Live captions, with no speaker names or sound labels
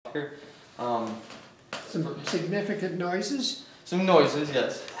here. Some significant noises? Some noises,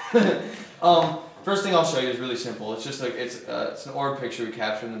 yes. First thing I'll show you is really simple. It's just like it's an orb picture we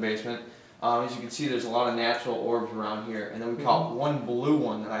captured in the basement. As you can see, there's a lot of natural orbs around here, and then we caught one blue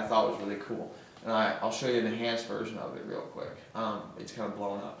one that I thought was really cool. And I'll show you an enhanced version of it real quick. It's kind of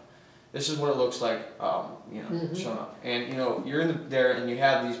blown up. This is what it looks like, shown up. And you're in there, and you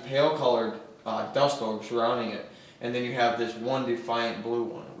have these pale colored dust orbs surrounding it, and then you have this one defiant blue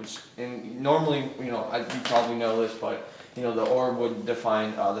one, which normally, you probably know this, but the orb would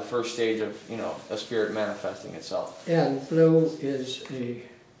define the first stage of a spirit manifesting itself. And blue is a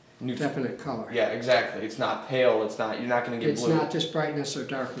definite color. Yeah, exactly. It's not pale. It's not. You're not going to get blue. It's not just brightness or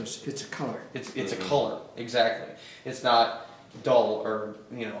darkness. It's a color. It's a color. Exactly. It's not dull or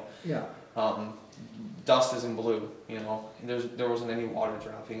Yeah. Dust isn't blue. There wasn't any water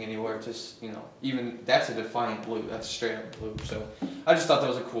dropping anywhere. Just even that's a defiant blue. That's straight up blue. So I just thought that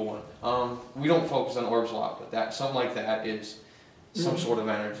was a cool one. We don't focus on orbs a lot, but something like that is some sort of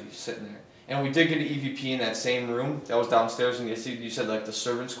energy sitting there. And we did get an EVP in that same room that was downstairs, and you said like the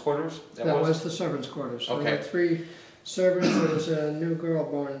servants' quarters? That was the servants' quarters. Okay. There were 3 servants. There was a new girl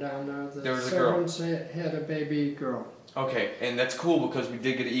born down there. There was servants had a baby girl. Okay, and that's cool because we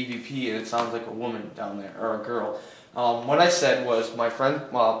did get an EVP, and it sounds like a woman down there, or a girl. What I said was, my friend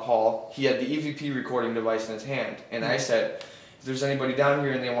Paul, he had the EVP recording device in his hand, and I said, if there's anybody down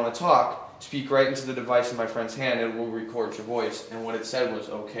here and they want to talk, speak right into the device in my friend's hand, and it will record your voice. And what it said was,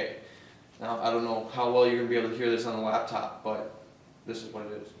 okay. Now, I don't know how well you're going to be able to hear this on the laptop, but this is what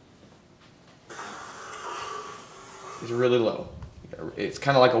it is. It's really low. It's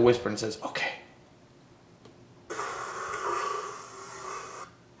kind of like a whisper, and it says, okay.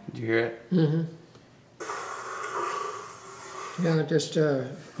 Did you hear it? Mm-hmm. Yeah, just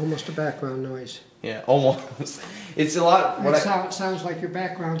almost a background noise. Yeah, almost. It's a lot. It sounds like your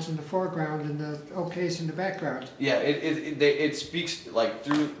background's in the foreground and the okay's in the background. Yeah, it speaks like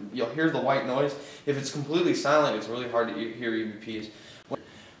through. You'll hear the white noise. If it's completely silent, it's really hard to hear EVPs.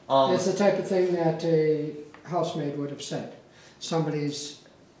 It's the type of thing that a housemaid would have said. Somebody's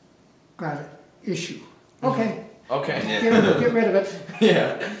got an issue. Okay. Okay. Get rid of it.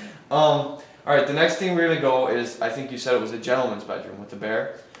 Yeah. All right. The next thing we're gonna go is, I think you said it was a gentleman's bedroom with the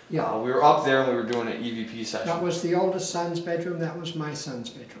bear. Yeah. We were up there and we were doing an EVP session. That was the oldest son's bedroom. That was my son's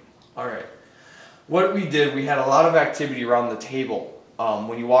bedroom. All right. What we did, we had a lot of activity around the table.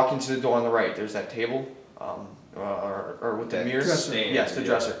 When you walk into the door on the right, there's that table, or with the mirrors. Dresser. Yes, the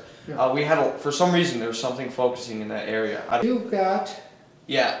dresser. Yeah. We had for some reason there was something focusing in that area. You've got.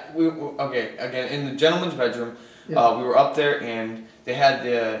 Yeah. Okay. Again, in the gentleman's bedroom, we Yeah. were up there and they had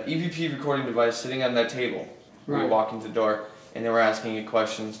the EVP recording device sitting on that table. Right. We walked into the door and they were asking you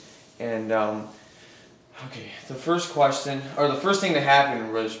questions. And okay, the first question, or the first thing that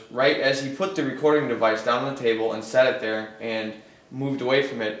happened was right as he put the recording device down on the table and set it there and moved away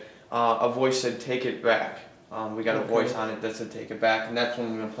from it, a voice said, "Take it back." We got a voice on it that said, "Take it back," and that's what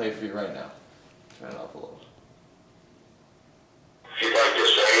I'm going to play for you right now. Turn it up a little. If you'd like to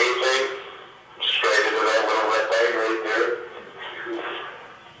say anything, straight into that little red light right there.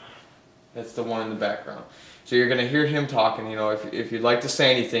 That's the one in the background. So you're going to hear him talking, if you'd like to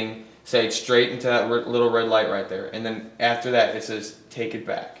say anything, say it straight into that little red light right there. And then after that, it says, "Take it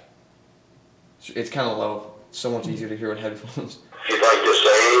back." It's kind of low. It's so much easier to hear with headphones. If you'd like to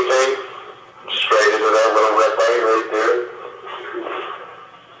say anything, straight into that little red light right there.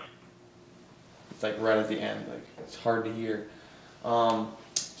 It's like right at the end. Like it's hard to hear.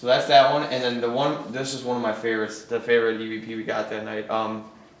 So that's that one. And then this is one of my favorites, the favorite EVP we got that night.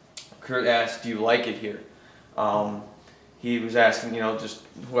 Kurt asked, "Do you like it here?" He was asking, just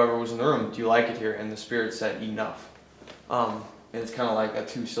whoever was in the room, "Do you like it here?" And the spirit said, "Enough." And it's kind of like a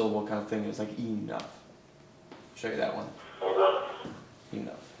 2-syllable kind of thing. It's like enough. I'll show you that one.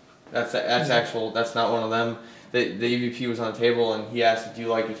 Enough. That's actual. That's not one of them. The EVP was on the table, and he asked, "Do you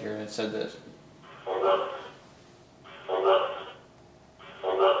like it here?" And it said this.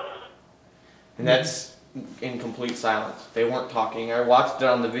 And that's in complete silence. They weren't talking. I watched it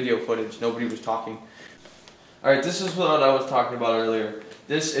on the video footage. Nobody was talking. All right, this is what I was talking about earlier.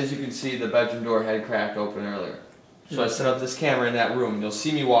 This, as you can see, the bedroom door had cracked open earlier. So I set up this camera in that room. You'll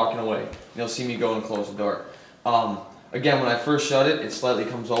see me walking away. You'll see me go and close the door. Again, when I first shut it, it slightly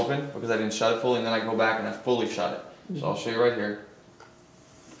comes open because I didn't shut it fully, and then I go back and I fully shut it. So I'll show you right here.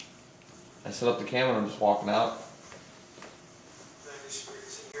 I set up the camera and I'm just walking out.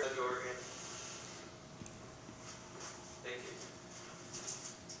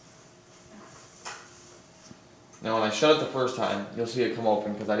 Now when I shut it the first time, you'll see it come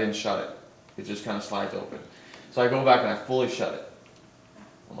open because I didn't shut it. It just kind of slides open. So I go back and I fully shut it.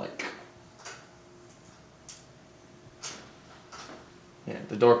 I'm like, Yeah,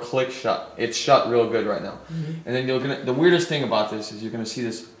 the door clicks shut. It's shut real good right now. And then the weirdest thing about this is you're gonna see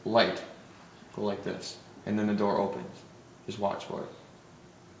this light go like this, and then the door opens. Just watch for it.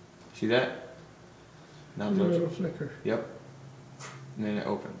 See that? Now A little flicker. Yep. And then it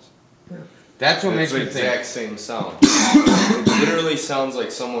opens. Yeah. That's what makes me the think. exact same sound. It literally sounds like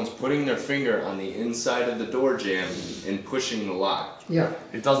someone's putting their finger on the inside of the door jamb and pushing the lock. Yeah.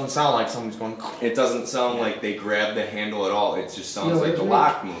 It doesn't sound like someone's going. It doesn't sound like they grab the handle at all. It just sounds No, like the there's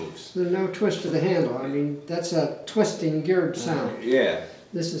lock moves. There's no twist to the handle. I mean, that's a twisting geared sound. Yeah.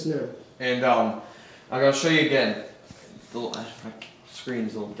 This is new. And I'm gonna show you again. My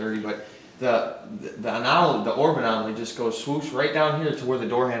screen's a little dirty, but the anomaly, the orb anomaly, just goes swoosh right down here to where the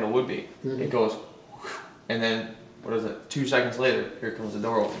door handle would be. It goes, and then what is it? 2 seconds later, here comes the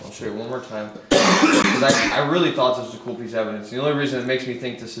door open. I'll show you one more time. Because I really thought this was a cool piece of evidence. The only reason it makes me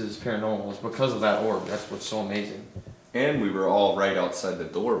think this is paranormal is because of that orb. That's what's so amazing. And we were all right outside the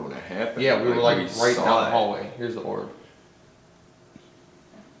door when it happened. Yeah, we were like right saw down the it. hallway. Here's the orb.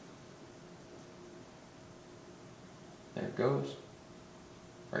 There it goes.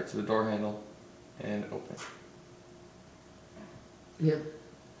 Right to the door handle and open. Yeah.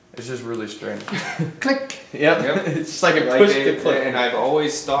 It's just really strange. Click. Yep. It's just like a Like push they, to click. and I've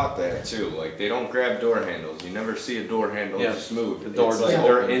always thought that too. Like they don't grab door handles. You never see a door handle Yeah. just move. The door it's just like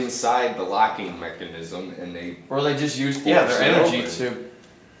they're opens. inside the locking mechanism, and they. Or they just use Force their it energy open. to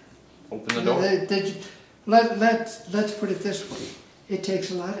open the door. Let's put it this way. It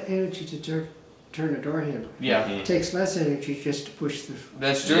takes a lot of energy to turn a door handle. Yeah, It takes less energy just to push the.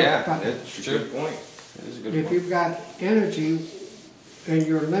 that's true. Yeah, Button. that's a True. good point. It is a good If point. you've got energy and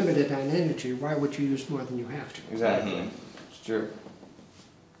you're limited on energy, why would you use more than you have to? Exactly. Mhm. It's true.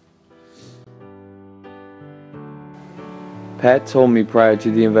 Pat told me prior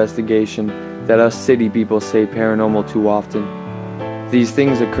to the investigation that us city people say paranormal too often. These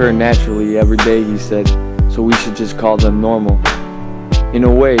things occur naturally every day, he said, so we should just call them normal. In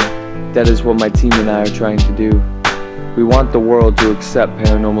a way, that is what my team and I are trying to do. We want the world to accept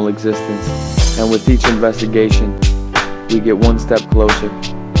paranormal existence, and with each investigation, we get one step closer.